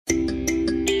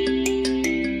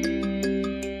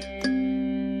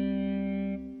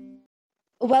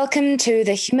Welcome to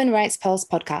the Human Rights Pulse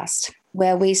podcast,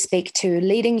 where we speak to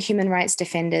leading human rights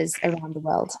defenders around the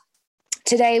world.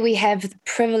 Today, we have the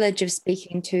privilege of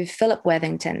speaking to Philip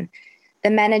Worthington, the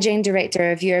Managing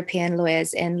Director of European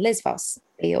Lawyers in Lesbos,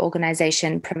 the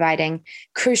organisation providing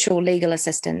crucial legal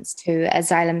assistance to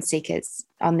asylum seekers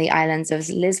on the islands of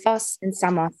Lesbos and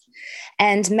Samos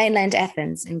and mainland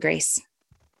Athens in Greece.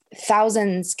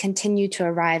 Thousands continue to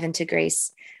arrive into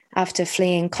Greece after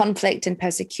fleeing conflict and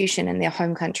persecution in their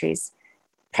home countries,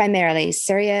 primarily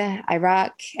Syria,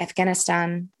 Iraq,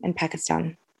 Afghanistan, and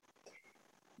Pakistan.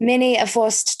 Many are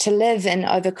forced to live in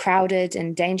overcrowded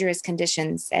and dangerous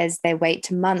conditions as they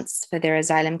wait months for their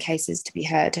asylum cases to be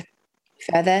heard.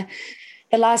 Further,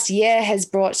 the last year has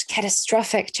brought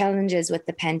catastrophic challenges with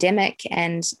the pandemic,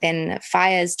 and then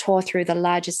fires tore through the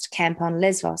largest camp on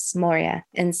Lesbos, Moria,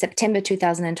 in September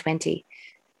 2020.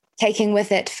 Taking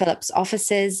with it Philip's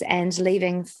offices and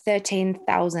leaving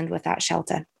 13,000 without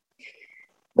shelter.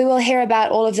 We will hear about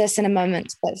all of this in a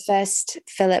moment, but first,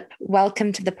 Philip,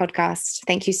 welcome to the podcast.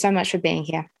 Thank you so much for being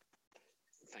here.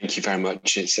 Thank you very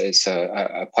much. It's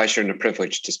a pleasure and a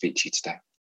privilege to speak to you today.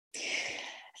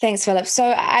 Thanks, Philip. So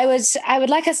I would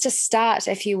like us to start,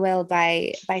 if you will,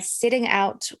 by setting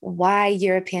out why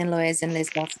European Lawyers in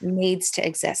Lesbos needs to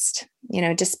exist. You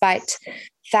know, despite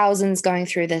thousands going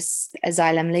through this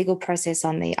asylum legal process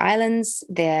on the islands,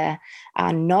 there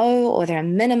are no or there are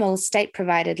minimal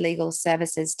state-provided legal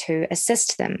services to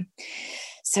assist them.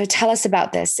 So tell us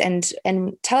about this and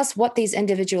tell us what these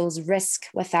individuals risk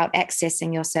without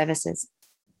accessing your services.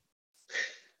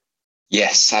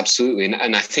 Yes, absolutely.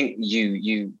 And I think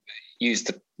you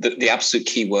used the absolute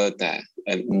key word there,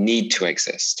 need to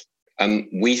exist.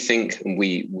 We think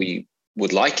we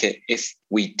would like it if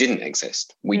we didn't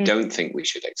exist. We don't think we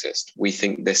should exist. We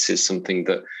think this is something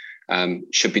that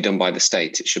should be done by the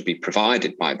state. It should be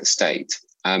provided by the state.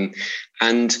 And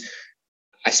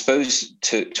I suppose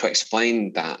to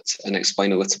explain that and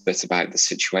explain a little bit about the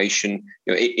situation,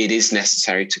 it is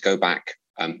necessary to go back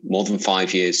more than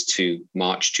 5 years to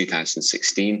March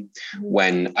 2016,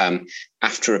 when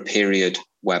after a period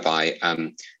whereby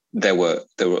there were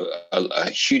a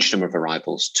huge number of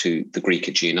arrivals to the Greek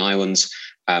Aegean Islands,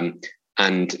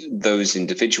 and those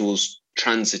individuals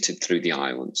transited through the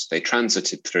islands. They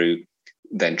transited through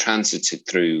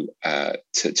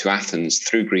to Athens,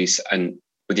 through Greece, and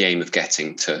with the aim of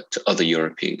getting to other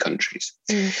European countries.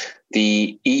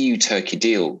 The EU-Turkey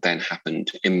deal then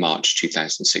happened in March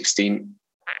 2016,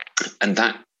 and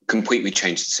that completely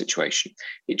changed the situation.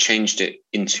 It changed it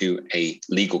into a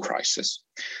legal crisis.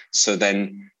 So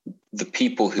then the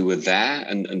people who were there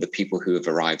and the people who have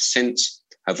arrived since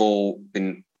have all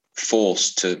been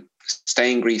forced to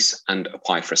stay in Greece and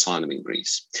apply for asylum in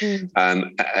Greece.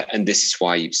 And this is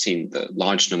why you've seen the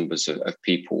large numbers of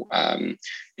people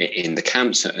in the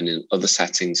camps and in other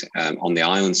settings on the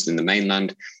islands and in the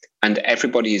mainland. And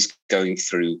everybody is going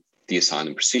through the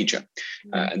asylum procedure.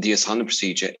 The asylum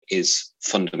procedure is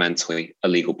fundamentally a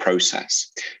legal process.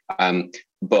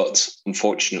 But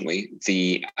unfortunately,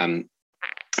 the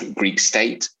Greek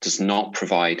state does not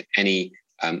provide any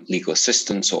legal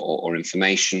assistance or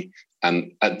information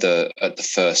at the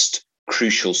first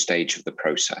crucial stage of the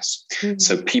process.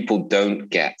 So people don't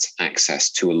get access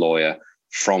to a lawyer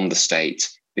from the state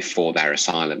before their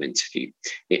asylum interview.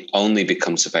 It only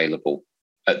becomes available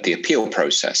at the appeal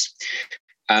process.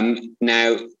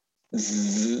 Now,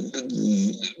 the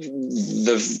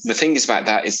thing is about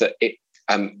that is that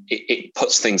it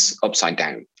puts things upside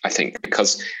down, I think,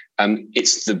 because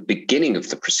it's the beginning of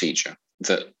the procedure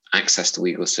that access to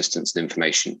legal assistance and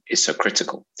information is so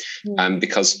critical,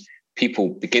 because people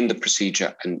begin the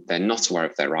procedure and they're not aware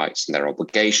of their rights and their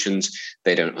obligations.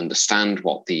 They don't understand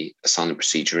what the asylum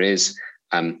procedure is.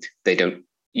 They don't,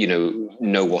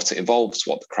 know what it involves,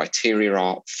 what the criteria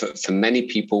are. For many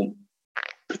people,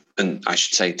 and I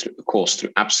should say, through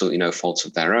absolutely no fault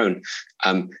of their own,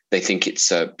 they think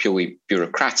it's a purely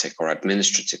bureaucratic or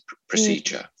administrative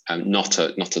procedure, not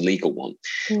a legal one.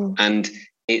 And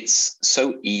it's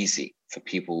so easy for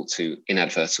people to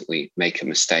inadvertently make a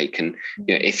mistake. And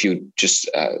if you just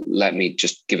let me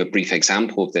just give a brief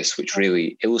example of this, which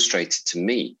really illustrated to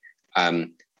me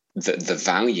the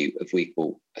value of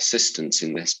legal assistance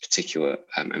in this particular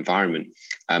environment,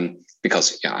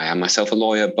 because I am myself a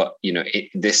lawyer, but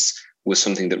this was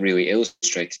something that really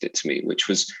illustrated it to me, which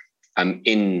was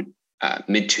in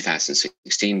mid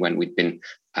 2016, when we'd been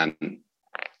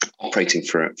operating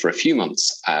for a few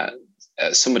months.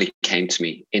 Somebody came to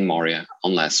me in Moria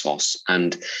on Lesbos,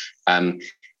 and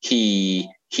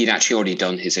he'd actually already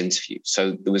done his interview,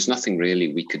 so there was nothing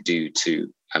really we could do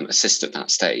to assist at that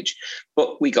stage.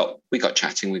 But we got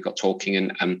chatting, we got talking,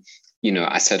 and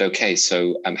I said, okay,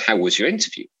 so how was your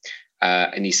interview?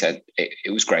 And he said,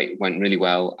 it was great, went really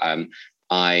well.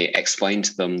 I explained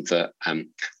to them that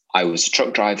I was a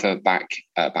truck driver back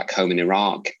home in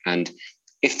Iraq, and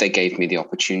if they gave me the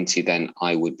opportunity, then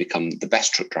I would become the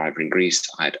best truck driver in Greece.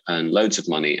 I'd earn loads of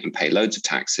money and pay loads of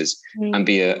taxes and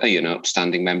be a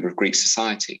upstanding member of Greek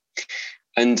society.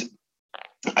 And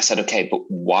I said, okay, but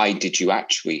why did you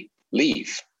actually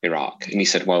leave Iraq? And he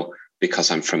said, well,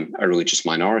 because I'm from a religious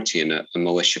minority and a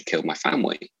militia killed my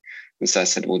family. And so I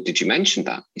said, well, did you mention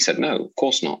that? He said, no, of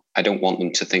course not. I don't want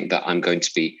them to think that I'm going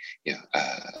to be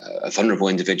a vulnerable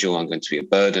individual. I'm going to be a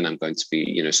burden. I'm going to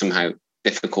be, somehow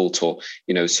difficult or,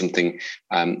 something,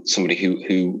 somebody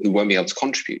who won't be able to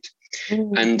contribute.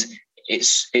 And it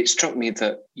struck me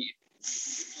that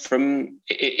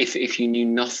if you knew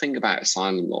nothing about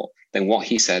asylum law, then what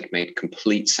he said made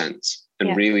complete sense.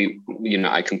 And really,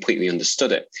 I completely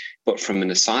understood it. But from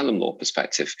an asylum law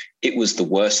perspective, it was the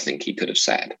worst thing he could have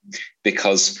said,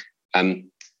 because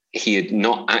he had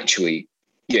not actually,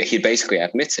 he basically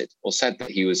admitted or said that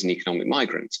he was an economic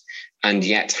migrant, and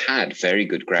yet had very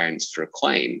good grounds for a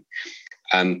claim.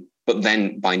 But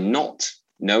then by not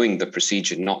knowing the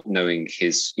procedure, not knowing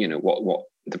his, what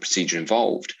the procedure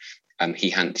involved, he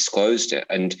hadn't disclosed it.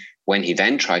 And when he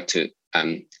then tried to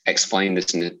explain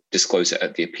this and disclose it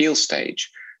at the appeal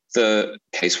stage, the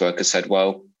caseworker said,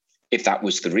 well, if that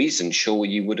was the reason, sure,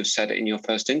 you would have said it in your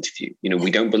first interview.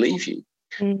 We don't believe you.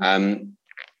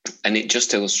 And it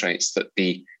just illustrates that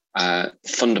the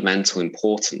fundamental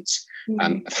importance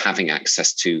of having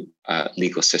access to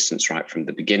legal assistance right from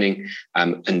the beginning.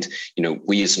 And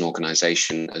we as an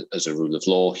organization, as a rule of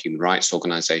law, human rights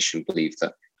organization, believe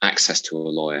that access to a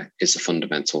lawyer is a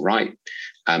fundamental right,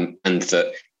 and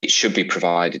that it should be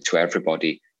provided to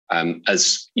everybody,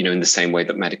 as in the same way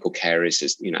that medical care is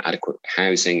adequate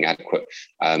housing, adequate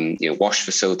wash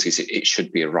facilities. It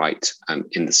should be a right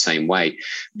in the same way,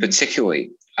 particularly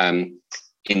in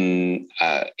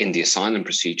the asylum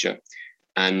procedure.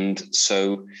 And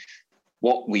so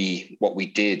what we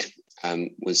did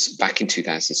was, back in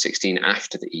 2016,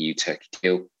 after the EU-Turkey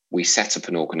deal, we set up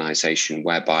an organisation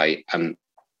whereby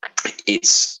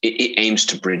it aims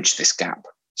to bridge this gap.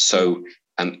 So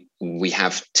we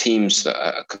have teams that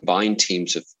are combined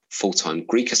teams of full-time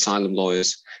Greek asylum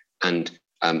lawyers and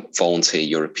volunteer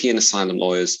European asylum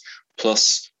lawyers,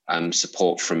 plus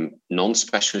support from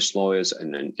non-specialist lawyers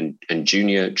and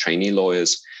junior trainee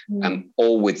lawyers,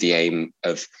 all with the aim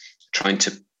of trying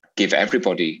to give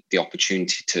everybody the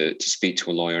opportunity to speak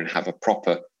to a lawyer and have a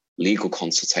proper legal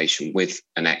consultation with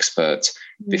an expert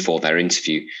before their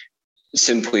interview.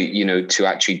 Simply, to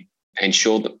actually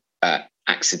ensure that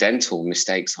accidental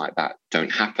mistakes like that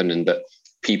don't happen, and that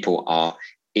people are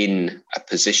in a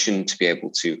position to be able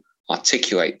to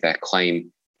articulate their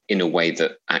claim in a way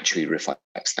that actually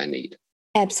reflects their need.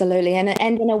 Absolutely, and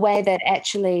in a way that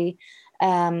actually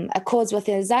accords with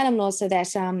the asylum law, so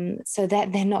that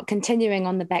they're not continuing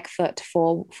on the back foot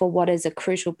for what is a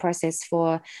crucial process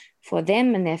for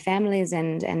them and their families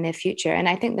and their future. And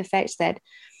I think the fact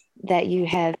that you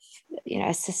have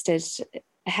assisted,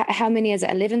 how many is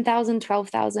it, 11,000,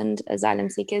 12,000 asylum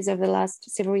seekers over the last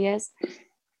several years?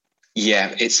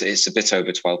 Yeah, it's a bit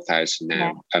over 12,000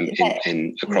 now,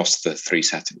 in across the three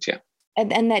settings. Yeah.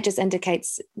 And that just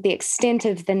indicates the extent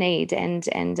of the need,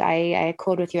 and I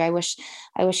accord with you. I wish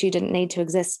you didn't need to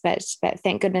exist, but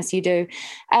thank goodness you do.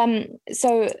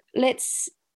 So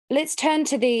let's turn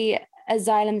to the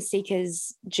asylum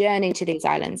seekers' journey to these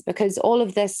islands, because all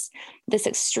of this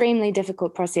extremely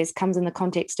difficult process comes in the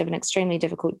context of an extremely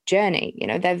difficult journey.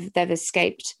 They've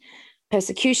escaped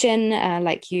persecution,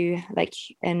 like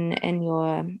in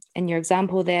your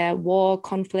example there, war,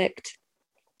 conflict.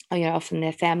 Often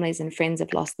their families and friends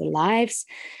have lost their lives,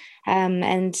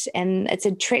 and it's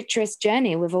a treacherous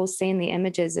journey. We've all seen the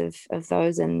images of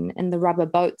those in the rubber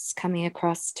boats coming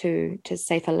across to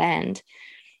safer land.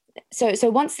 So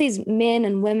once these men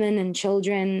and women and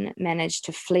children manage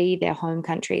to flee their home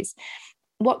countries,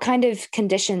 what kind of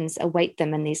conditions await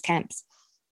them in these camps?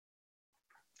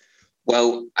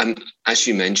 Well, as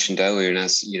you mentioned earlier, and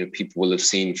as people will have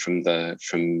seen from the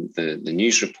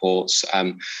news reports,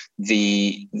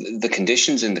 the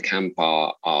conditions in the camp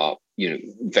are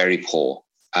very poor.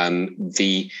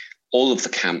 All of the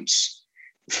camps,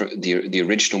 for the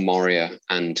original Moria,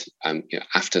 and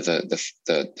after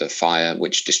the fire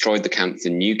which destroyed the camp,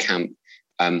 the new camp,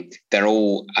 they're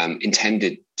all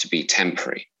intended to be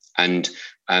temporary, and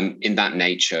in that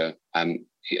nature,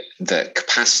 the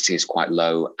capacity is quite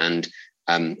low, and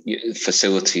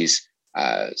facilities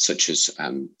such as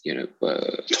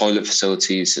toilet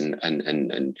facilities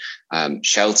and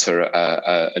shelter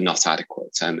are not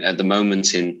adequate. At the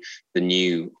moment, in the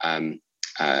new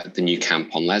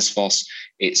camp on Lesbos,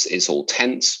 it's all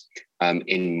tents.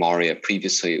 In Moria,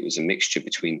 previously, it was a mixture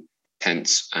between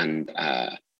tents and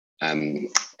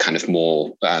kind of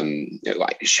more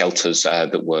like shelters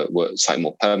that were slightly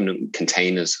more permanent,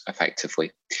 containers,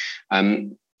 effectively.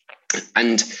 And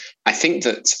I think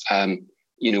that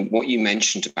what you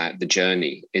mentioned about the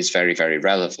journey is very, very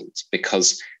relevant,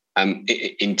 because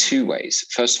in two ways.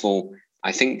 First of all,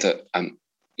 I think that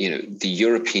the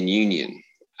European Union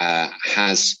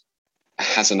has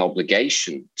an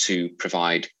obligation to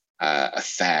provide a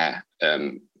fair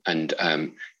and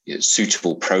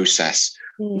suitable process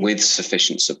with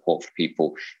sufficient support for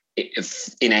people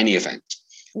in any event.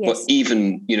 Yes. But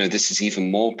even, this is even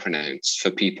more pronounced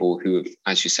for people who have,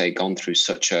 as you say, gone through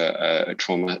such a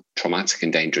traumatic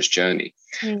and dangerous journey.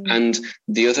 And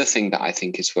the other thing that I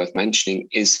think is worth mentioning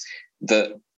is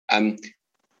that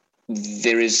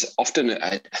there is often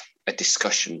a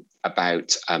discussion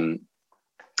about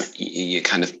your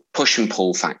kind of push and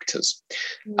pull factors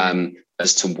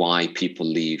as to why people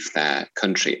leave their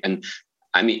country. And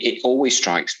I mean, it always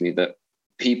strikes me that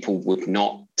people would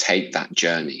not take that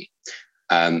journey.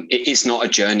 It's not a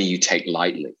journey you take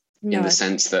lightly, in the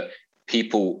sense that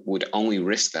people would only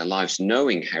risk their lives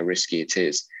knowing how risky it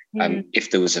is if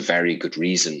there was a very good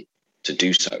reason to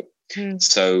do so.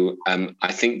 So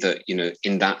I think that,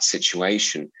 in that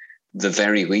situation, the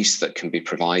very least that can be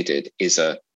provided is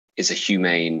a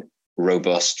humane,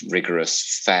 robust,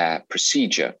 rigorous, fair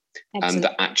procedure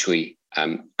that actually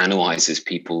analyzes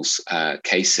people's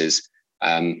cases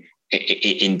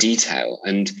in detail.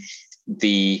 And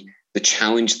the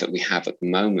challenge that we have at the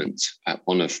moment,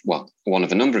 one of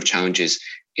a number of challenges,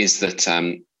 is that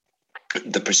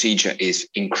the procedure is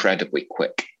incredibly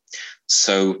quick.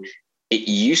 So it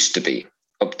used to be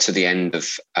up to the end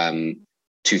of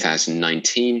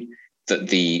 2019 that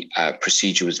the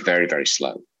procedure was very, very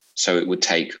slow. So it would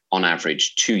take, on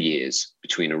average, 2 years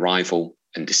between arrival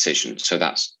and decision. So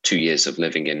that's 2 years of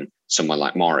living in somewhere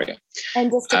like Moria.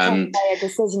 And just to clarify, a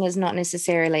decision is not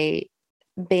necessarily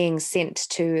being sent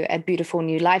to a beautiful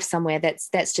new life somewhere.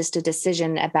 That's just a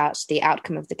decision about the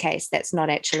outcome of the case. That's not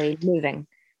actually moving.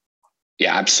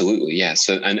 Yeah, absolutely. Yeah.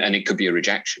 So and it could be a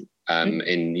rejection.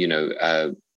 In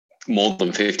more than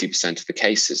 50% of the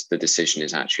cases, the decision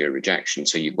is actually a rejection.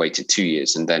 So you've waited 2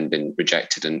 years and then been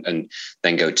rejected, and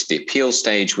then go to the appeal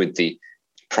stage with the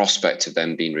prospect of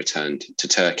them being returned to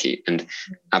Turkey. And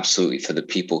absolutely, for the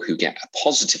people who get a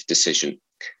positive decision,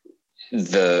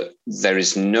 there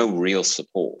is no real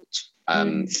support.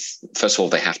 First of all,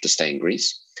 they have to stay in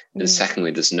Greece, and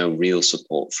secondly, there's no real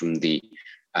support from the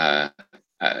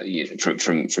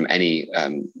from any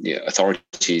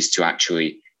authorities to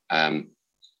actually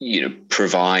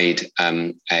provide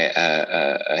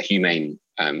a humane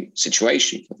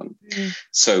situation for them.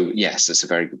 So yes, that's a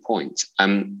very good point.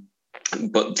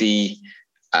 But the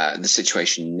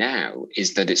situation now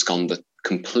is that it's gone the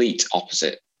complete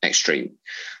opposite extreme.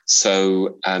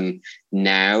 So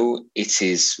now it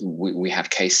is, we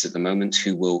have cases at the moment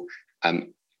who will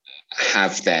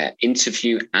have their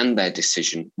interview and their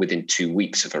decision within 2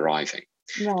 weeks of arriving.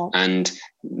 Right. And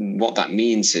what that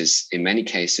means is, in many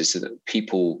cases, that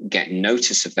people get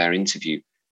notice of their interview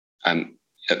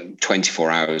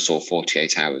 24 hours or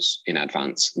 48 hours in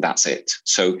advance. That's it.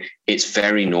 So it's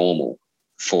very normal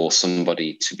for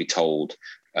somebody to be told,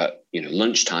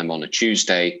 lunchtime on a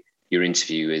Tuesday, your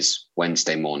interview is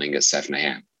Wednesday morning at 7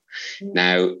 a.m.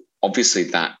 Now, obviously,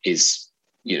 that is,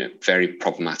 very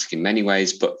problematic in many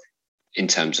ways, but in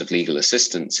terms of legal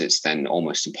assistance, it's then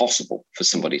almost impossible for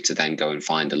somebody to then go and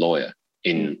find a lawyer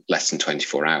in less than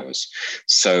 24 hours.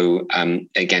 So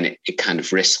again, it kind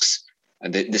of risks,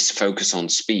 this focus on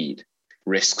speed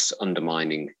risks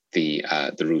undermining the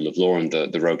rule of law and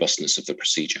the robustness of the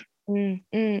procedure.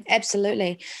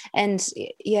 Absolutely. And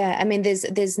yeah, I mean,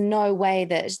 there's no way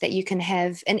that you can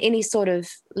have, in any sort of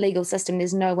legal system,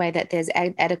 there's no way that there's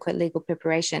adequate legal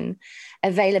preparation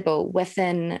available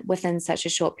within such a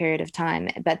short period of time.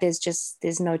 But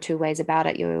there's no two ways about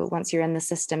it. Once you're in the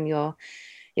system, you're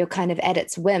kind of at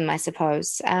its whim, I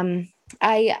suppose.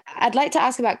 I'd like to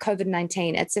ask about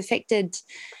COVID-19. It's affected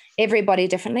everybody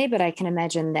differently, but I can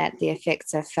imagine that the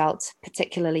effects are felt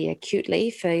particularly acutely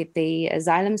for the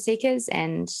asylum seekers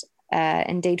and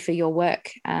indeed for your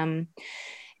work.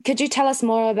 Could you tell us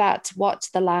more about what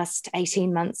the last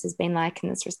 18 months has been like in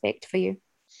this respect for you?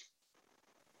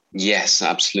 Yes,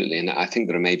 absolutely. And I think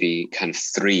there are maybe kind of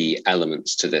three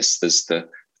elements to this. There's the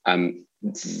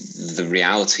the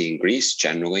reality in Greece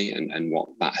generally, and what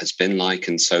that has been like.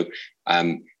 And so,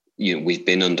 we've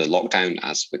been under lockdown,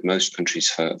 as with most countries,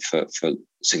 for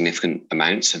significant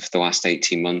amounts of the last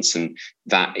 18 months. And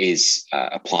that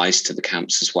applies to the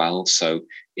camps as well. So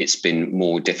it's been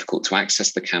more difficult to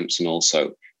access the camps, and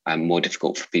also more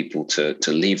difficult for people to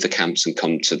leave the camps and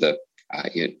come to the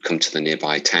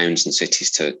nearby towns and cities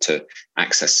to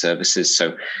access services.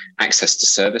 So access to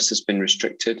service has been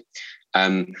restricted.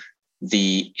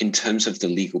 In terms of the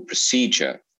legal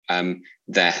procedure,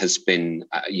 there has been,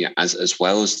 as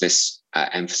well as this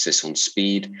emphasis on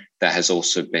speed, there has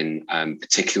also been,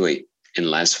 particularly in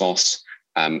Lesbos,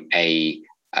 a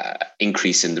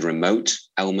increase in the remote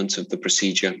element of the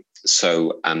procedure.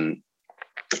 So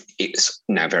it's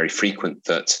now very frequent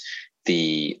that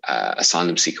the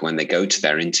asylum seeker, when they go to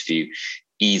their interview,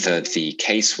 either the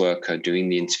caseworker doing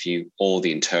the interview or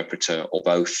the interpreter or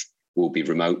both will be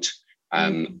remote.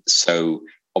 So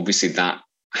obviously that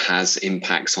has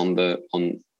impacts on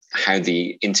how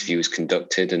the interview is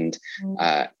conducted, and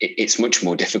it's much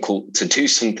more difficult to do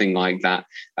something like that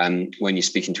when you're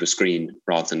speaking to a screen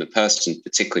rather than a person,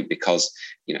 particularly because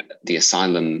the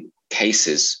asylum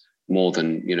cases, more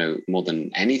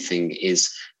than anything,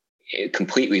 is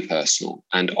completely personal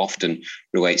and often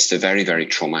relates to very, very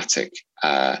traumatic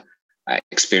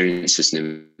experiences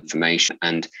and information,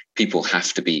 and people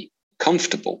have to be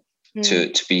comfortable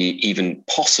to be even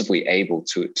possibly able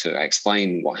to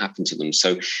explain what happened to them.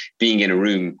 So being in a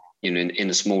room, in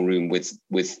a small room with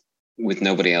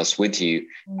nobody else with you,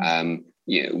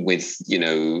 with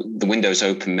the windows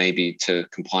open maybe to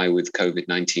comply with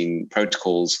COVID-19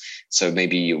 protocols, so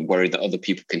maybe you're worried that other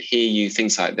people can hear you,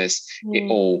 things like this. It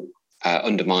all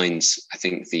undermines, I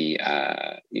think,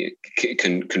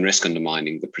 can risk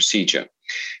undermining the procedure.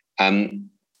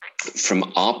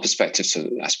 From our perspective, so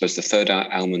I suppose the third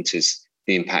element is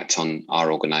the impact on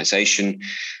our organization.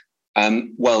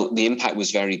 Well, the impact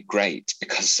was very great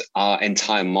because our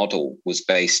entire model was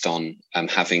based on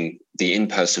having the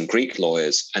in-person Greek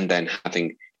lawyers and then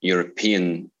having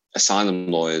European asylum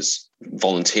lawyers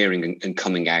volunteering and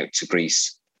coming out to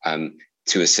Greece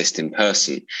to assist in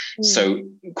person. So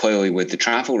clearly with the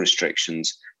travel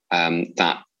restrictions,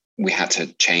 that we had to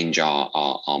change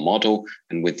our model,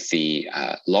 and with the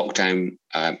lockdown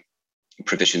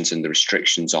provisions and the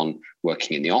restrictions on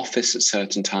working in the office at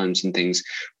certain times and things,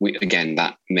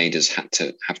 that made us have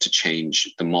to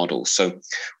change the model. So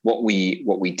what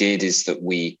we did is that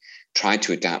we tried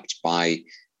to adapt by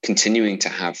continuing to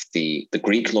have the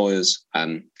Greek lawyers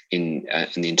and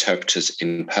the interpreters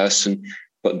in person,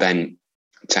 but then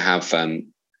to have a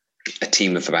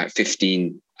team of about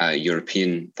 15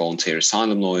 European volunteer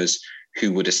asylum lawyers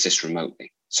who would assist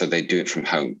remotely. So they do it from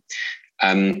home.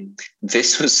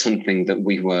 This was something that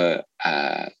we were,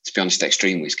 to be honest,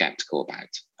 extremely skeptical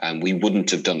about. We wouldn't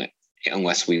have done it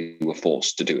unless we were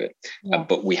forced to do it,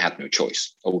 but we had no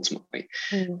choice ultimately.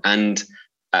 And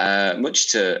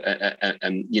much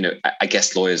to, I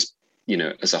guess lawyers,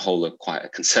 as a whole are quite a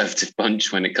conservative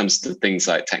bunch when it comes to things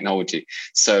like technology.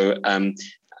 So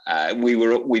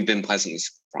we've been pleasantly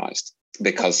surprised,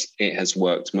 because it has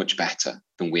worked much better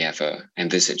than we ever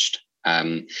envisaged.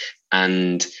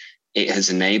 And it has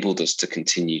enabled us to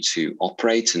continue to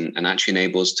operate and actually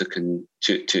enable us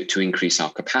to increase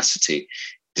our capacity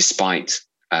despite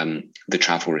the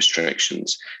travel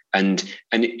restrictions. And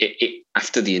it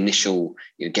after the initial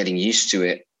getting used to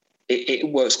it, it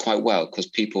works quite well because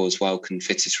people as well can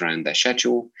fit it around their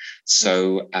schedule.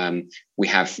 So we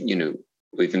have,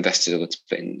 we've invested a little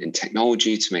bit in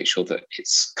technology to make sure that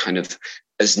it's kind of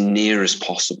as near as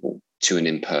possible to an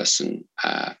in-person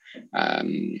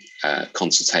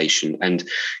consultation. And,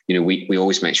 we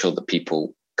always make sure that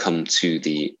people come to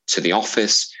the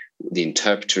office. The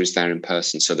interpreter is there in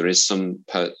person. So there is some,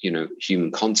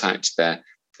 human contact there,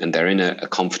 and they're in a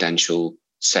confidential,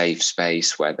 safe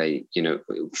space where they,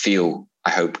 feel,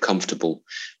 I hope, comfortable.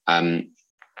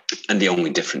 And the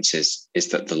only difference is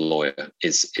that the lawyer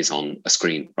is on a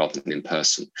screen rather than in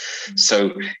person.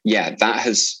 So yeah, that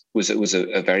was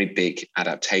a very big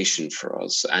adaptation for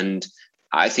us. And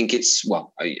I think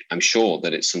I'm sure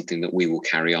that it's something that we will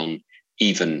carry on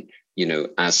even,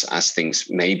 as things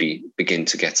maybe begin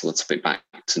to get a little bit back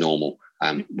to normal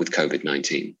with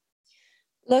COVID-19.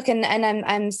 Look, and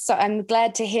I'm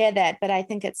glad to hear that, but I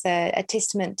think it's a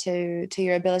testament to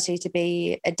your ability to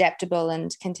be adaptable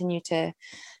and continue to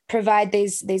provide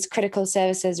these critical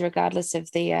services regardless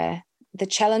of the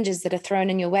challenges that are thrown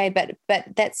in your way. But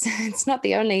it's not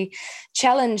the only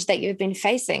challenge that you've been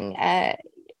facing.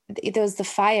 There was the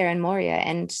fire in Moria,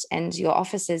 and your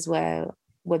offices were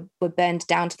burned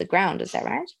down to the ground. Is that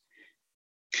right?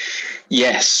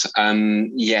 Yes,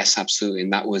 yes, absolutely.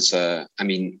 And that was,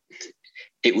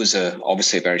 it was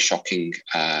obviously a very shocking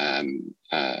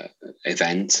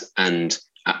event, and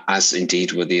as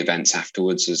indeed were the events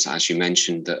afterwards, as you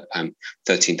mentioned, that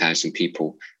 13,000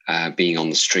 people being on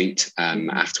the street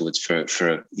afterwards for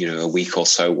a week or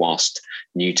so, whilst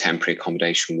new temporary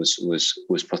accommodation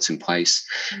was put in place.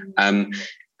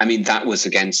 That was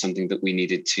again something that we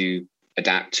needed to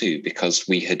adapt to, because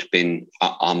we had been,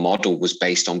 our model was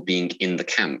based on being in the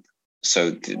camp.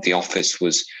 So the office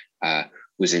was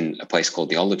in a place called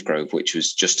the Olive Grove, which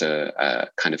was just a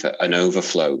kind of an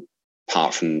overflow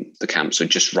apart from the camp, so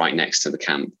just right next to the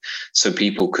camp. So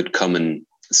people could come and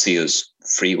see us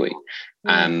freely.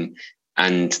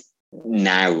 And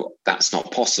now that's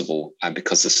not possible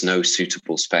because there's no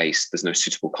suitable space, there's no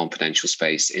suitable confidential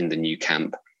space in the new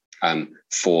camp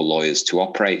for lawyers to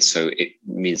operate. So it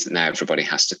means that now everybody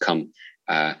has to come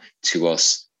to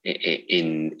us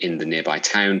in the nearby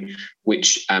town,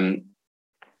 which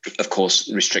of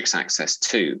course restricts access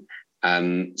too.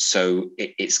 So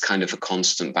it's kind of a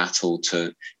constant battle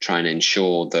to try and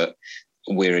ensure that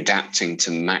we're adapting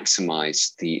to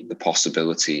maximize the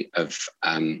possibility of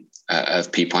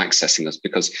people accessing us.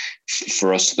 Because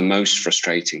for us, the most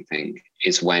frustrating thing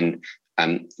is when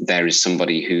there is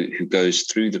somebody who goes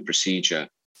through the procedure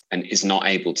and is not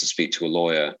able to speak to a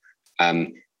lawyer.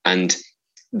 And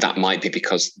that might be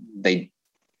because they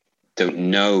don't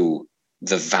know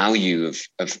the value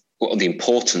of or the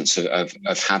importance of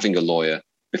having a lawyer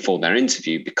before their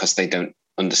interview, because they don't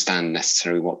understand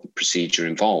necessarily what the procedure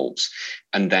involves.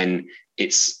 And then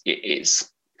it's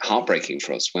heartbreaking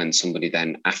for us when somebody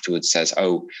then afterwards says,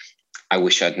 "Oh, I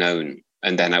wish I'd known,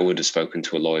 and then I would have spoken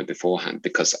to a lawyer beforehand."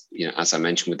 Because, as I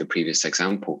mentioned with the previous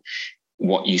example,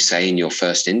 what you say in your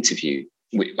first interview,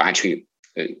 actually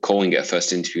calling it a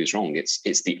first interview is wrong.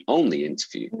 It's the only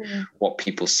interview. What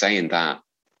people say in that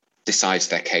decides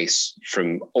their case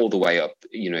from all the way up.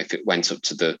 If it went up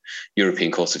to the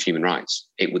European Court of Human Rights,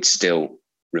 it would still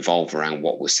revolve around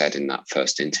what was said in that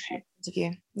first interview.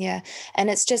 Yeah. And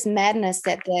it's just madness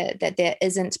that there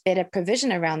isn't better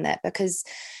provision around that, because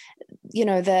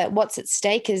what's at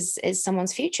stake is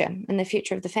someone's future and the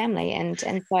future of the family. And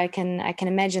so I can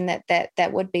imagine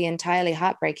that would be entirely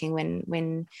heartbreaking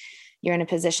when you're in a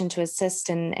position to assist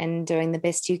and doing the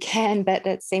best you can. But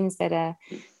it seems that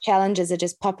challenges are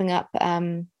just popping up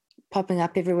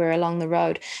everywhere along the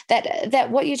road. That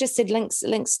what you just said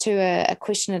links to a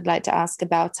question I'd like to ask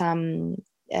about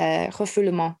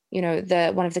refoulement.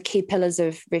 One of the key pillars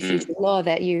of refugee law,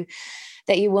 that you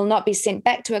will not be sent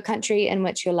back to a country in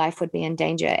which your life would be in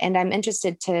danger. And I'm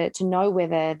interested to know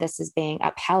whether this is being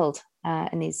upheld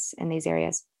in these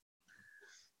areas.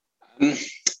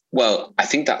 Well, I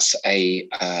think that's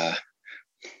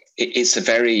it's a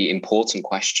very important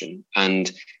question.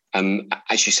 And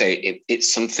as you say,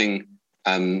 it's something,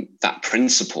 that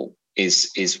principle is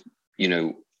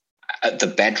at the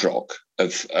bedrock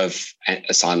of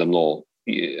asylum law,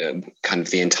 kind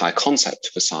of the entire concept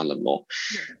of asylum law.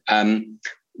 There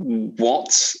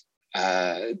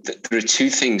are two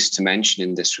things to mention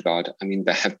in this regard.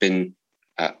 There have been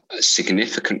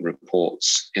significant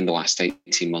reports in the last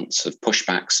 18 months of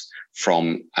pushbacks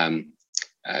from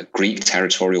Greek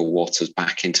territorial waters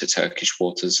back into Turkish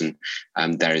waters,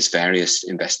 and there is various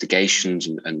investigations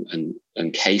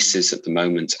and cases at the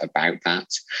moment about that,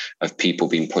 of people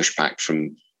being pushed back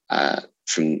from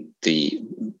the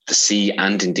sea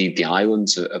and indeed the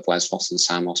islands of Lesbos and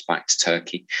Samos back to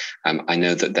Turkey. I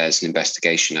know that there's an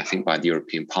investigation, I think, by the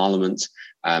European Parliament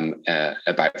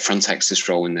about Frontex's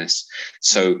role in this.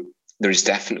 So there is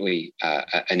definitely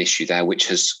an issue there, which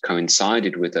has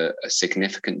coincided with a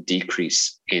significant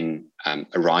decrease in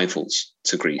arrivals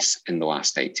to Greece in the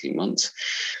last 18 months.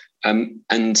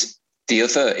 And the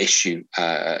other issue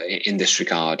in this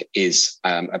regard is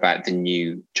about the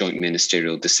new joint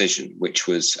ministerial decision, which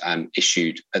was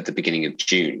issued at the beginning of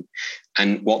June.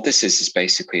 And what this is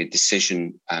basically a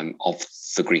decision of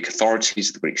the Greek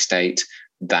authorities, the Greek state,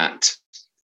 that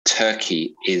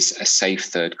Turkey is a safe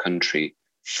third country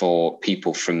for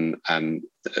people from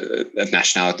the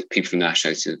nationality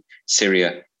of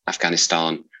Syria,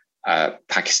 Afghanistan,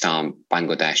 Pakistan,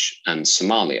 Bangladesh, and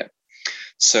Somalia.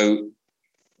 So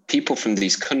people from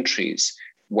these countries,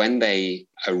 when they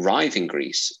arrive in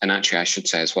Greece, and actually I should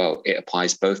say as well, it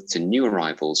applies both to new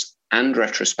arrivals and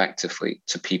retrospectively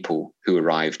to people who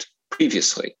arrived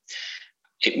previously.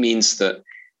 It means that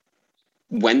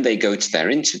when they go to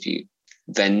their interview,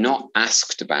 they're not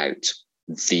asked about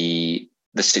the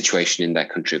situation in their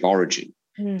country of origin.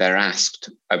 They're asked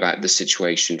about the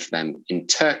situation for them in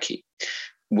Turkey,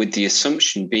 with the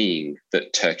assumption being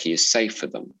that Turkey is safe for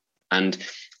them. And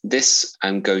this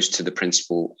goes to the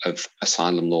principle of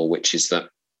asylum law, which is that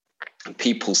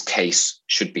people's case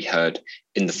should be heard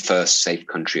in the first safe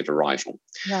country of arrival.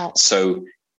 Right. So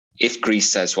if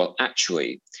Greece says, well,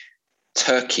 actually,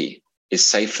 Turkey is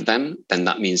safe for them, then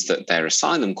that means that their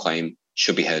asylum claim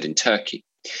should be heard in Turkey.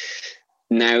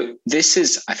 Now, this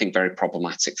is, I think, very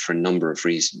problematic for a number of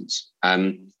reasons.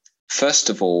 First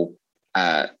of all,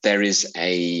 there is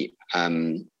a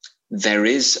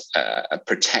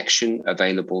protection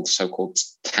available, so-called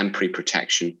temporary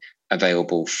protection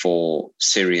available for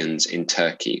Syrians in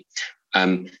Turkey.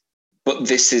 But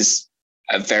this is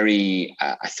a very,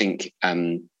 I think,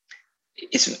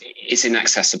 it's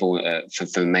inaccessible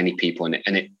for many people, and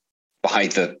it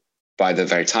by the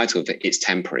very title of it, it's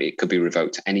temporary. It could be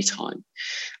revoked at any time.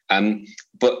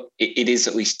 But it is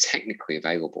at least technically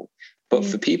available. But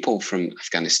for people from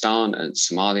Afghanistan and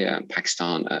Somalia and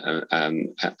Pakistan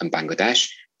and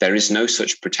Bangladesh, there is no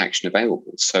such protection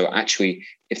available. So actually,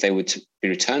 if they were to be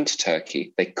returned to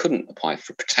Turkey, they couldn't apply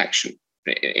for protection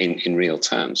in real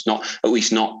terms, at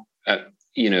least not a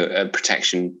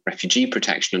refugee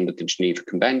protection under the Geneva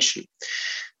Convention.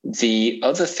 The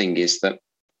other thing is that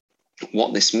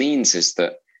what this means is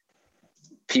that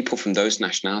people from those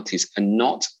nationalities are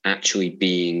not actually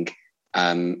being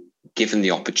given the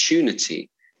opportunity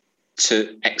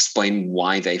to explain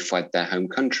why they fled their home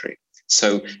country.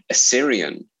 So a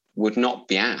Syrian would not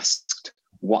be asked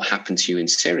what happened to you in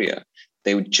Syria.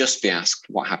 They would just be asked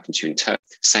what happened to you in Turkey.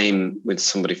 Same with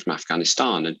somebody from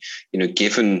Afghanistan. And,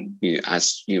 given,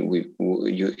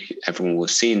 everyone will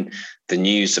have seen the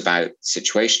news about the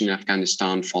situation in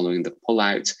Afghanistan following the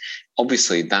pullout.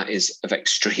 Obviously, that is of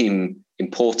extreme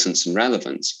importance and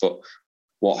relevance. But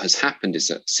what has happened is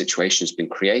that a situation has been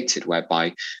created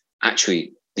whereby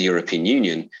actually the European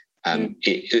Union,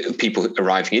 people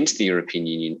arriving into the European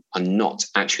Union are not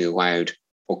actually allowed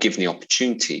or given the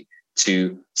opportunity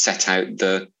to set out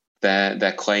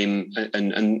their claim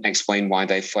and explain why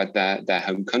they fled their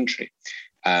home country,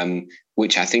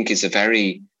 which I think is a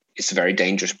very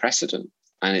dangerous precedent,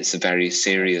 and it's a very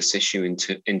serious issue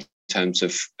in terms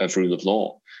of rule of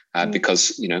law,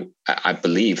 because I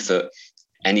believe that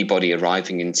anybody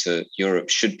arriving into Europe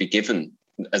should be given,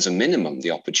 as a minimum,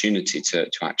 the opportunity to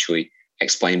actually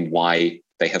explain why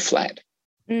they have fled.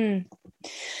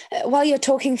 While you're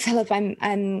talking, Philip,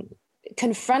 I'm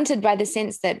confronted by the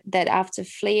sense that after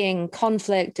fleeing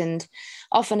conflict and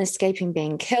often escaping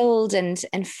being killed and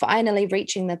finally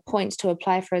reaching the point to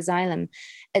apply for asylum,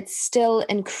 it's still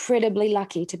incredibly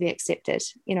lucky to be accepted,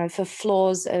 for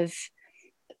flaws of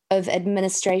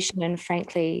administration and,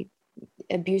 frankly,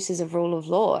 abuses of rule of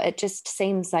law. It just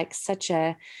seems like such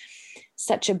a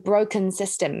broken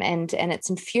system, and it's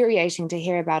infuriating to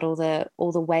hear about all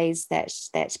the ways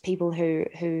that people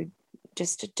who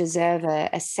just deserve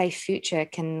a safe future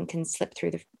can slip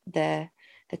through the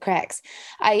cracks.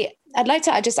 I'd like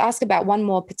to just ask about one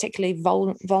more particularly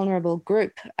vulnerable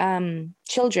group,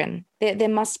 children. There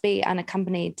must be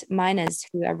unaccompanied minors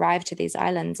who arrive to these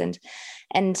islands, and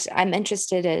I'm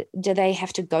interested, do they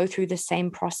have to go through the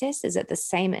same process? Is it the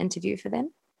same interview for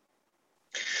them?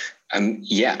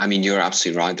 Yeah, I mean, you're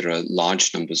absolutely right. There are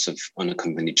large numbers of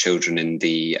unaccompanied children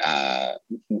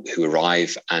who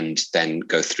arrive and then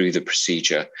go through the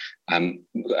procedure.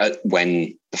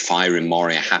 When the fire in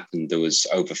Moria happened, there was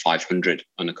over 500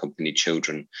 unaccompanied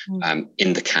children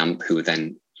in the camp who were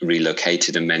then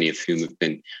relocated, and many of whom have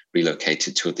been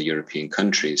relocated to other European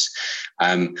countries.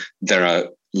 There are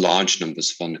large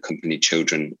numbers of unaccompanied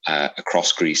children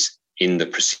across Greece in the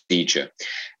procedure.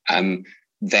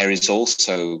 There is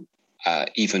also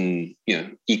even,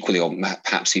 equally or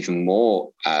perhaps even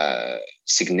more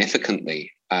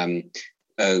significantly,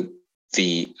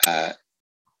 the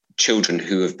children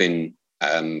who have been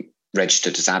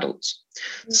registered as adults.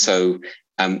 Mm-hmm. So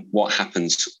what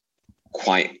happens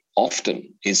quite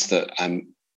often is that,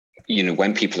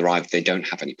 when people arrive, they don't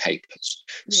have any papers.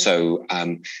 Yeah. So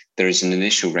there is an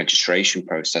initial registration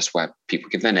process where people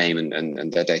give their name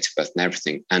and their date of birth and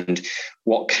everything. And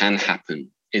what can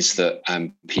happen is that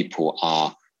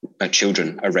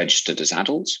children are registered as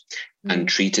adults and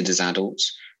treated as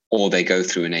adults, or they go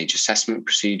through an age assessment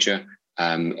procedure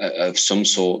of some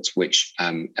sort, which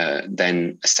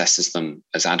then assesses them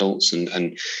as adults.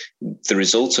 And the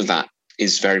result of that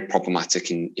is very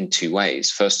problematic in two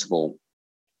ways. First of all,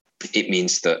 it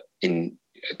means that in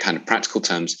kind of practical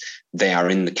terms, they are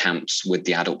in the camps with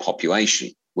the adult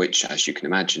population, which, as you can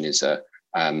imagine, is a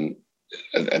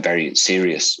very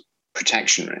serious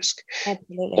protection risk.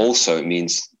 Absolutely. Also, it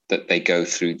means that they go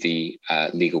through the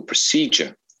legal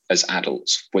procedure as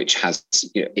adults, which has,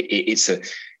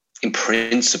 in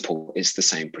principle, is the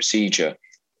same procedure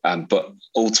But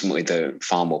ultimately, there are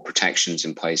far more protections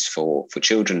in place for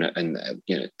children, and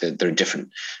there are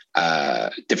different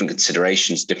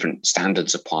considerations, different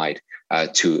standards applied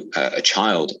to a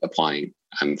child applying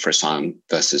for asylum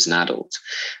versus an adult.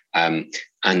 And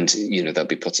they'll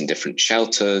be put in different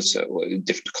shelters,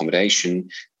 different accommodation,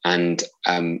 and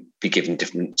be given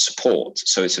different support.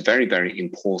 So it's a very, very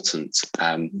important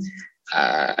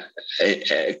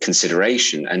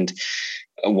consideration. And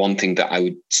one thing that I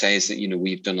would say is that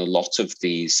we've done a lot of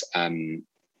these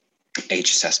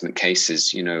age assessment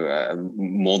cases,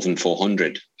 more than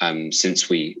 400 since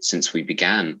we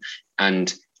began,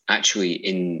 and actually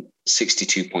in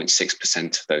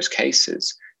 62.6% of those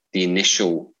cases, the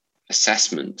initial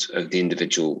assessment of the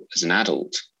individual as an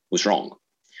adult was wrong.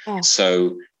 Oh.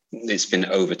 So it's been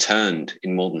overturned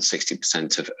in more than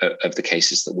 60% of the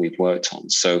cases that we've worked on.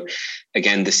 So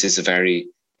again, this is a very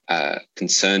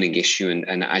concerning issue,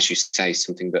 and as you say,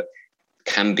 something that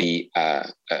can be a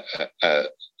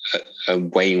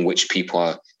way in which people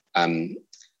are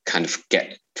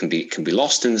can be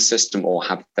lost in the system or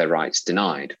have their rights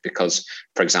denied. Because,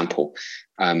 for example,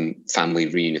 family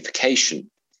reunification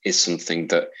is something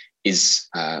that is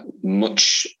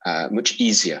much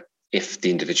easier if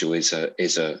the individual is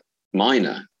a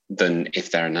minor than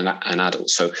if they're an adult.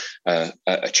 So a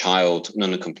child, an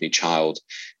unaccompanied child,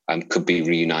 could be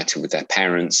reunited with their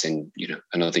parents in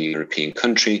another European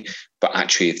country, but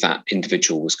actually, if that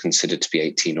individual was considered to be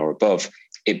 18 or above,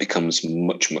 it becomes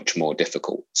much more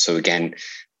difficult. So again,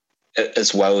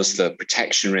 as well as the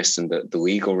protection risks and the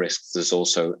legal risks, there's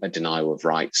also a denial of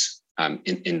rights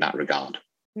in that regard.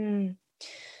 Mm.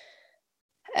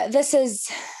 This is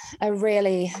a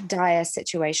really dire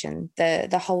situation,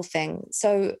 the whole thing.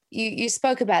 So you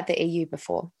spoke about the EU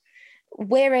before.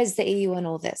 Where is the EU in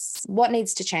all this? What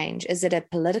needs to change? Is it a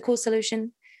political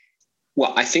solution?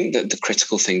 Well, I think that the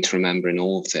critical thing to remember in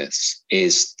all of this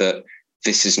is that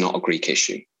this is not a Greek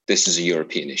issue. This is a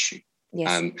European issue.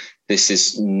 Yes. This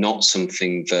is not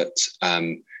something that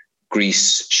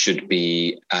Greece should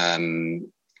be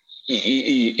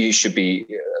you should be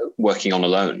working on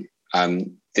alone.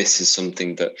 This is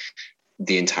something that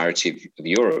the entirety of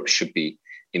Europe should be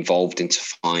involved in to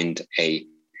find a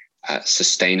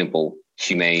sustainable,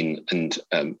 humane and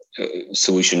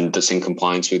solution that's in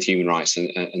compliance with human rights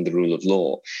and the rule of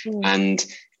law. Mm.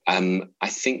 And I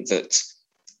think that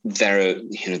there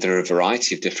are a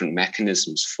variety of different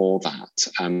mechanisms for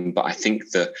that. But I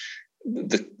think the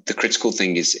critical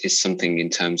thing is something in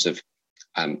terms of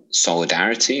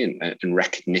solidarity and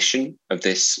recognition of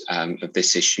this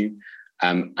issue.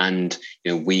 And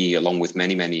we, along with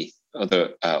many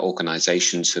other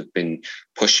organizations, have been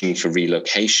pushing for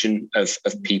relocation of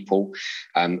people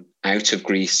out of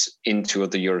Greece into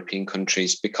other European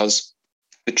countries, because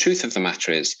the truth of the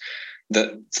matter is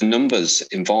that the numbers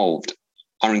involved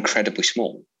are incredibly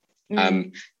small.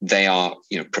 Mm. They are,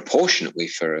 proportionately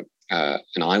for an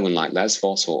island like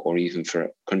Lesbos or even for a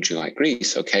country like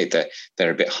Greece, okay,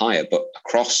 they're a bit higher, but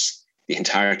across the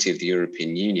entirety of the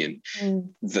European Union,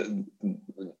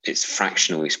 it's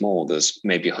fractionally small. There's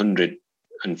maybe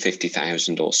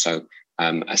 150,000 or so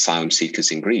asylum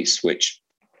seekers in Greece, which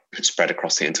spread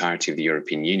across the entirety of the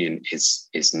European Union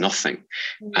is nothing.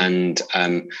 Mm.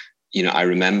 And I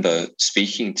remember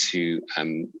speaking to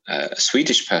a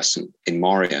Swedish person in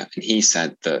Moria, and he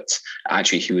said that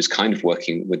actually he was kind of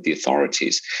working with the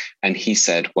authorities, and he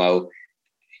said, well,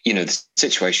 the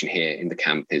situation here in the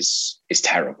camp is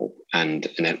terrible, and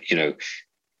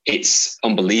it's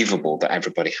unbelievable that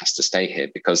everybody has to stay here,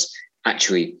 because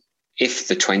actually, if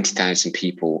the 20,000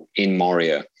 people in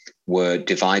Moria were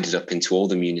divided up into all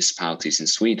the municipalities in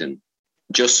Sweden,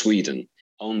 just Sweden,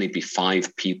 only be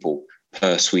 5 people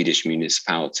per Swedish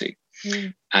municipality.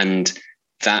 Mm. And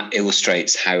that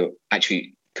illustrates how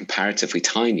actually comparatively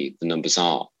tiny the numbers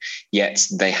are, yet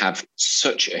they have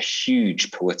such a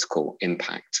huge political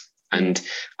impact. And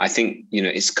I think,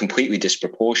 it's completely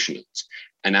disproportionate.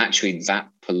 And actually that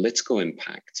political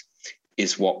impact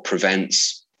is what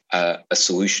prevents a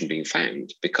solution being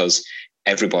found, because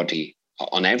everybody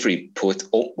on every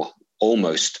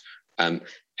almost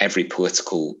every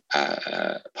political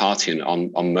party and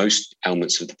on most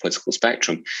elements of the political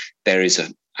spectrum, there is a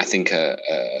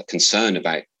concern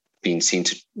about being seen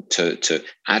to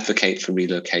advocate for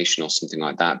relocation or something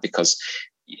like that, because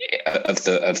of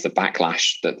the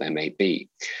backlash that there may be.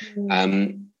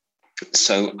 Mm.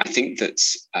 So I think that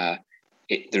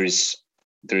there is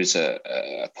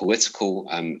a political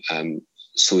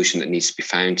solution that needs to be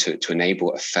found to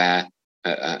enable a fair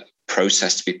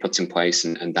process to be put in place,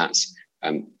 and that's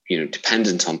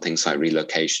dependent on things like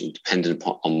relocation, dependent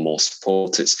on more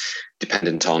support. It's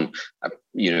dependent on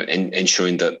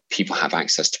ensuring that people have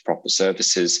access to proper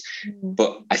services.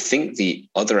 But I think the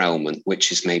other element,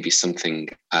 which is maybe something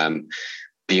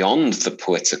beyond the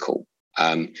political,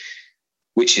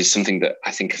 which is something that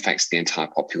I think affects the entire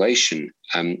population,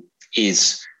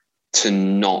 is to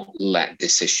not let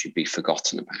this issue be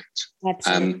forgotten about.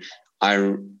 Absolutely.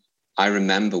 I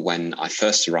remember when I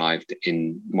first arrived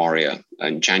in Moria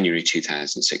in January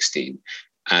 2016,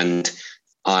 and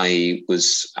I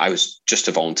was just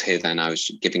a volunteer then. I was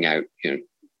giving out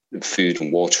food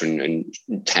and water and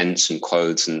tents and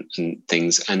clothes and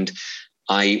things, and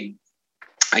I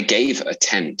gave a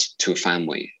tent to a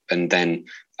family, and then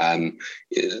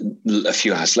a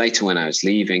few hours later, when I was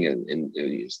leaving,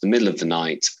 it was the middle of the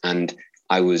night, and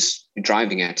I was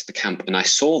driving out to the camp, and I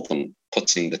saw them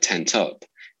putting the tent up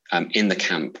in the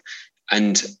camp,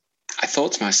 and I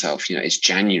thought to myself, it's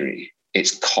January,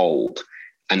 it's cold,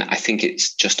 and I think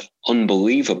it's just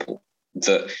unbelievable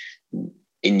that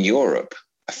in Europe,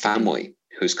 a family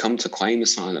who's come to claim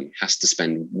asylum has to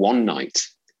spend one night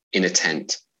in a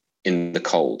tent in the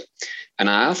cold. And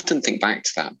I often think back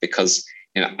to that because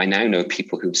I now know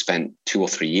people who've spent 2 or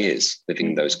 3 years living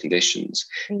in those conditions.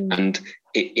 And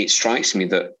it strikes me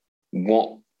that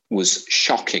what was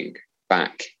shocking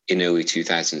back in early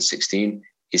 2016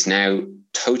 is now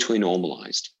totally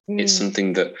normalized. It's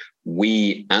something that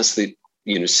we, as the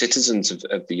citizens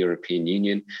of the European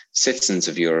Union, citizens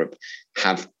of Europe,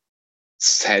 have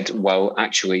said, well,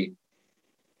 actually,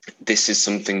 this is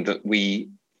something that we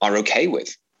are okay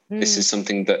with. This is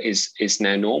something that is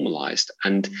now normalized.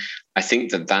 And I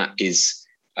think that is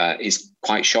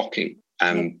quite shocking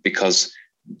because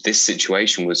this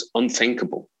situation was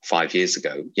unthinkable 5 years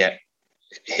ago, yet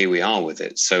here we are with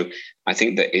it. So I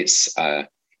think that it's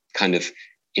kind of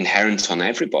inherent on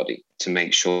everybody to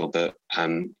make sure that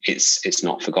it's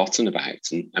not forgotten about.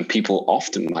 And people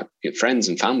often, like friends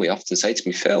and family, often say to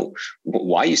me, Phil,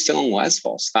 why are you still on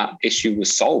Lesbos? That issue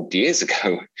was solved years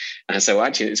ago. And so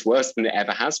actually it's worse than it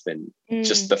ever has been.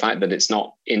 Just the fact that it's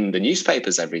not in the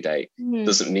newspapers every day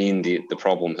doesn't mean the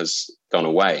problem has gone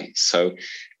away. So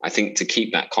I think to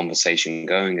keep that conversation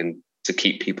going and to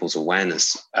keep people's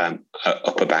awareness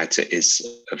up about it is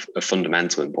of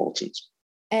fundamental importance.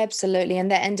 Absolutely.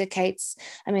 And that indicates,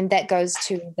 that goes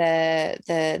to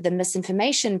the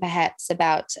misinformation perhaps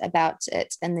about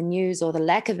it in the news, or the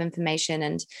lack of information.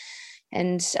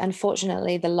 And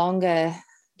unfortunately, the longer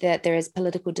that there is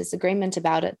political disagreement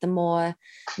about it, the more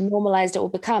normalized it will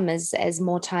become as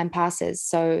more time passes.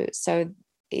 So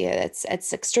yeah,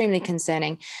 it's extremely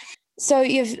concerning. So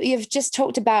you've just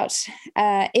talked about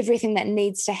everything that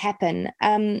needs to happen.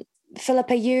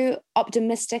 Philip, are you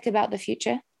optimistic about the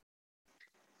future?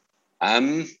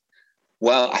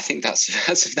 Well, I think that's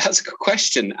a good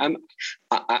question.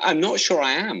 I'm not sure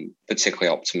I am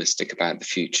particularly optimistic about the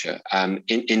future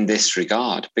in this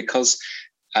regard, because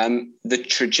the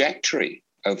trajectory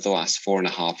over the last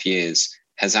 4.5 years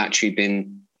has actually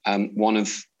been one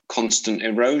of constant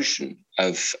erosion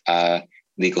of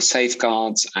legal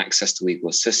safeguards, access to legal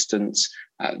assistance,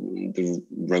 the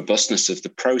robustness of the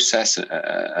process,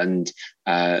 and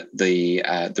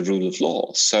the rule of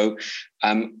law. So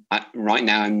right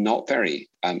now, I'm not very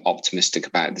optimistic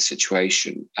about the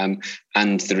situation.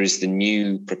 And there is the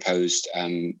new proposed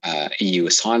EU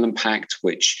Asylum Pact,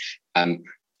 which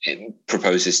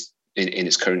proposes in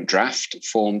its current draft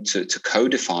form to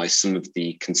codify some of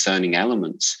the concerning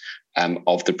elements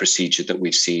of the procedure that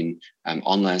we've seen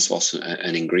on Lesbos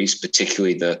and in Greece,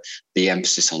 particularly the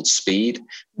emphasis on speed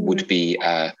would be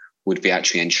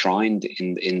actually enshrined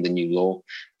in the new law,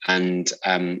 and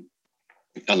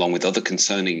along with other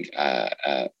concerning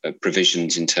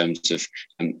provisions in terms of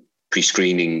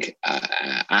pre-screening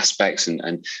aspects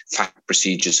and fact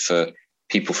procedures for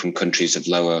people from countries of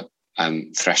lower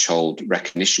threshold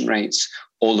recognition rates,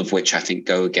 all of which I think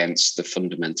go against the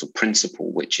fundamental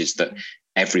principle, which is that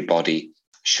everybody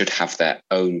should have their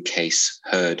own case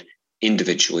heard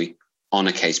individually on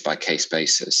a case-by-case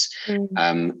basis.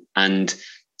 And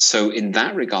so in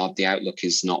that regard, the outlook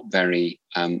is not very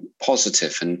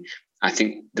positive. And I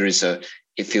think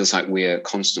it feels like we're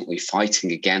constantly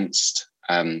fighting against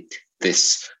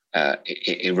this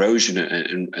erosion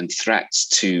and threats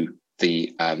to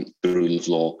the rule of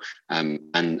law and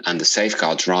the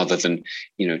safeguards, rather than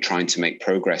trying to make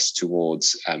progress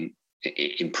towards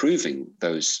improving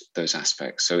those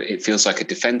aspects. So it feels like a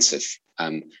defensive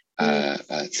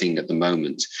thing at the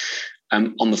moment.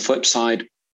 On the flip side,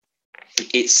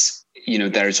 it's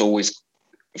there is always,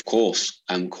 of course,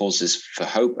 causes for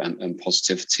hope and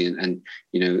positivity. And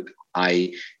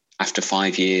I, after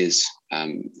 5 years,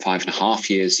 5.5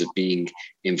 years of being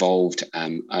involved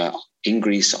in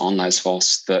Greece on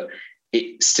Lesbos, that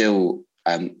it still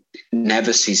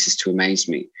never ceases to amaze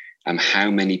me how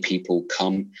many people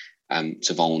come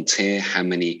to volunteer, how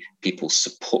many people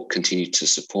continue to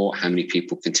support, how many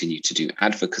people continue to do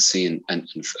advocacy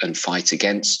and fight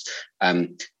against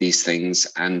these things,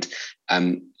 and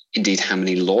indeed how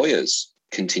many lawyers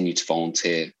continue to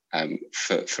volunteer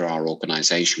for our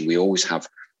organisation. We always have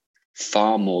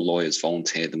far more lawyers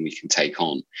volunteer than we can take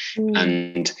on.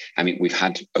 And I mean, we've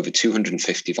had over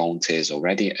 250 volunteers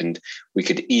already, and we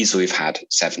could easily have had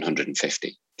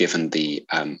 750 given the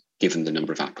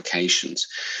number of applications.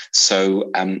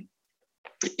 So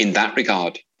in that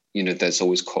regard, there's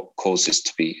always causes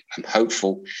to be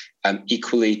hopeful.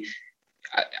 Equally,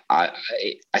 I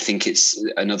think it's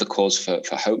another cause for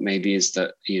hope maybe is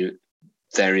that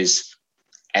there is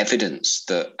evidence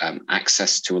that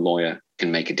access to a lawyer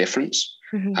can make a difference.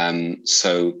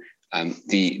 So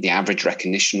the average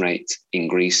recognition rate in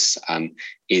Greece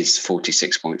is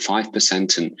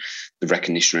 46.5%, and the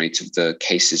recognition rate of the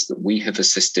cases that we have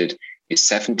assisted is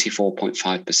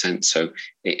 74.5%. So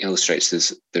it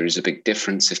illustrates there is a big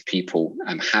difference if people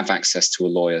have access to a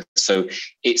lawyer. So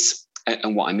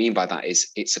and what I mean by that is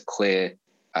it's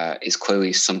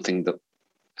clearly something that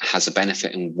has a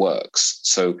benefit and works.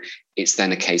 So it's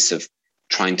then a case of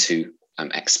trying to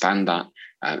expand that,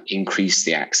 increase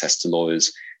the access to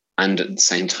lawyers, and at the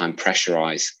same time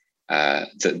pressurize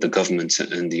the government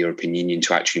and the European Union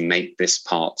to actually make this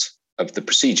part of the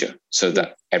procedure so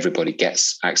that everybody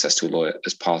gets access to a lawyer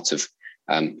as part of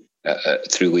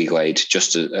through legal aid,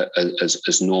 just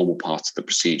as normal part of the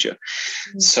procedure.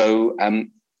 So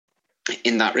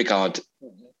in that regard,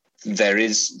 there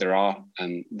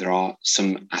are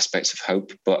some aspects of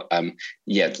hope, but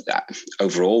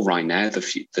overall right now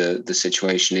the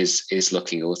situation is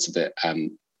looking a little bit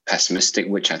pessimistic,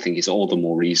 which I think is all the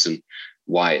more reason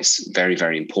why it's very,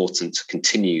 very important to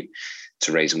continue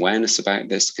to raise awareness about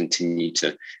this, continue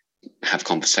to have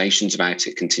conversations about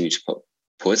it, continue to put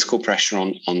political pressure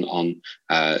on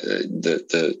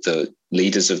the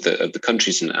leaders of the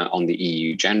countries and on the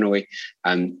EU generally,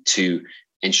 to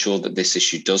ensure that this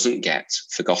issue doesn't get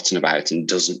forgotten about and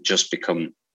doesn't just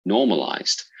become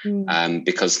normalized.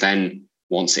 Because then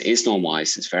once it is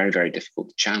normalized, it's very, very difficult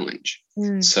to challenge.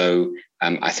 So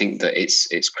I think that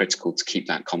it's critical to keep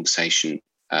that conversation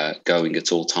going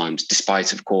at all times,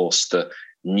 despite, of course, the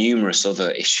numerous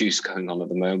other issues going on at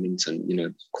the moment. And,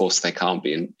 of course, they can't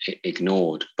be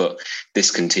ignored, but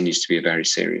this continues to be a very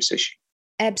serious issue.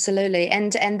 Absolutely.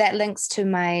 And that links to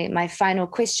my final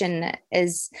question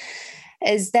is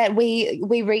that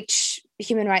we reach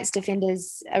human rights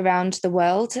defenders around the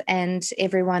world, and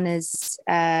everyone is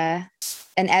an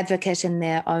advocate in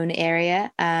their own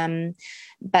area.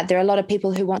 But there are a lot of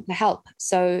people who want to help.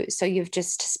 So you've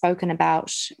just spoken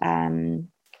about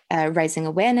raising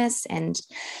awareness and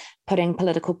putting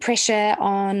political pressure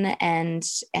on, and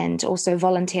also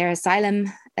volunteer asylum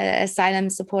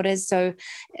supporters. So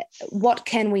what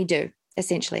can we do,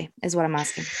 essentially, is what I'm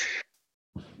asking.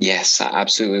 Yes,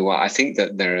 absolutely. Well, I think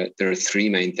that there are three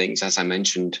main things, as I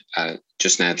mentioned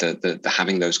just now, the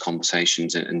having those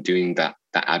conversations and doing that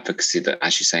advocacy, that,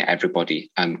 as you say,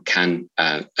 everybody can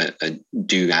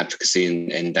do advocacy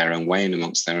in their own way and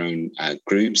amongst their own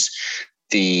groups.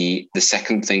 The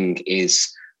second thing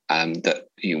is that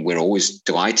we're always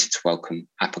delighted to welcome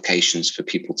applications for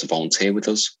people to volunteer with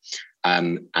us.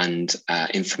 And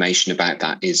information about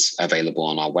that is available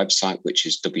on our website, which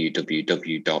is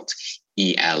www.elil.eu.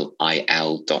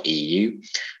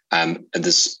 And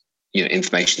there's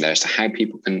information there as to how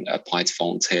people can apply to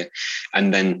volunteer.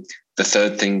 And then the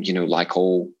third thing, like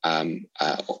all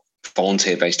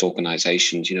volunteer-based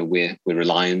organisations, we're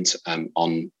reliant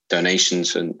on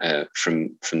donations and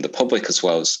from the public, as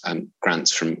well as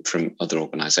grants from other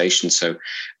organisations. So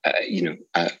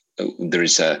there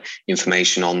is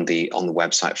information on the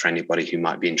website for anybody who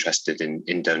might be interested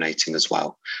in donating as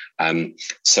well.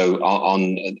 So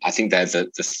I think they're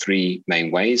the three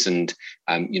main ways. And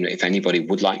if anybody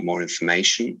would like more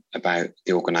information about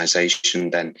the organisation,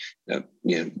 then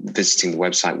visiting the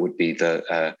website would be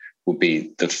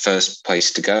the first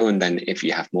place to go. And then if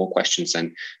you have more questions,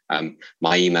 then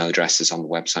my email address is on the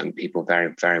website, and people are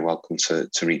very, very welcome to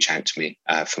reach out to me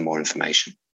for more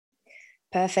information.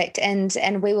 Perfect. And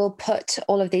we will put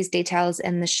all of these details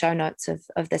in the show notes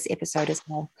of this episode as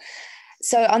well.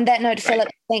 So on that note, Philip,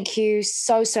 thank you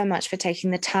so much for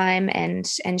taking the time and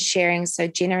sharing so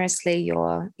generously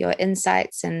your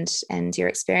insights and your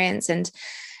experience, and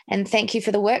thank you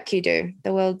for the work you do.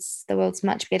 The world's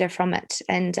much better from it.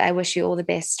 And I wish you all the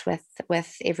best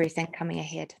with everything coming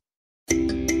ahead.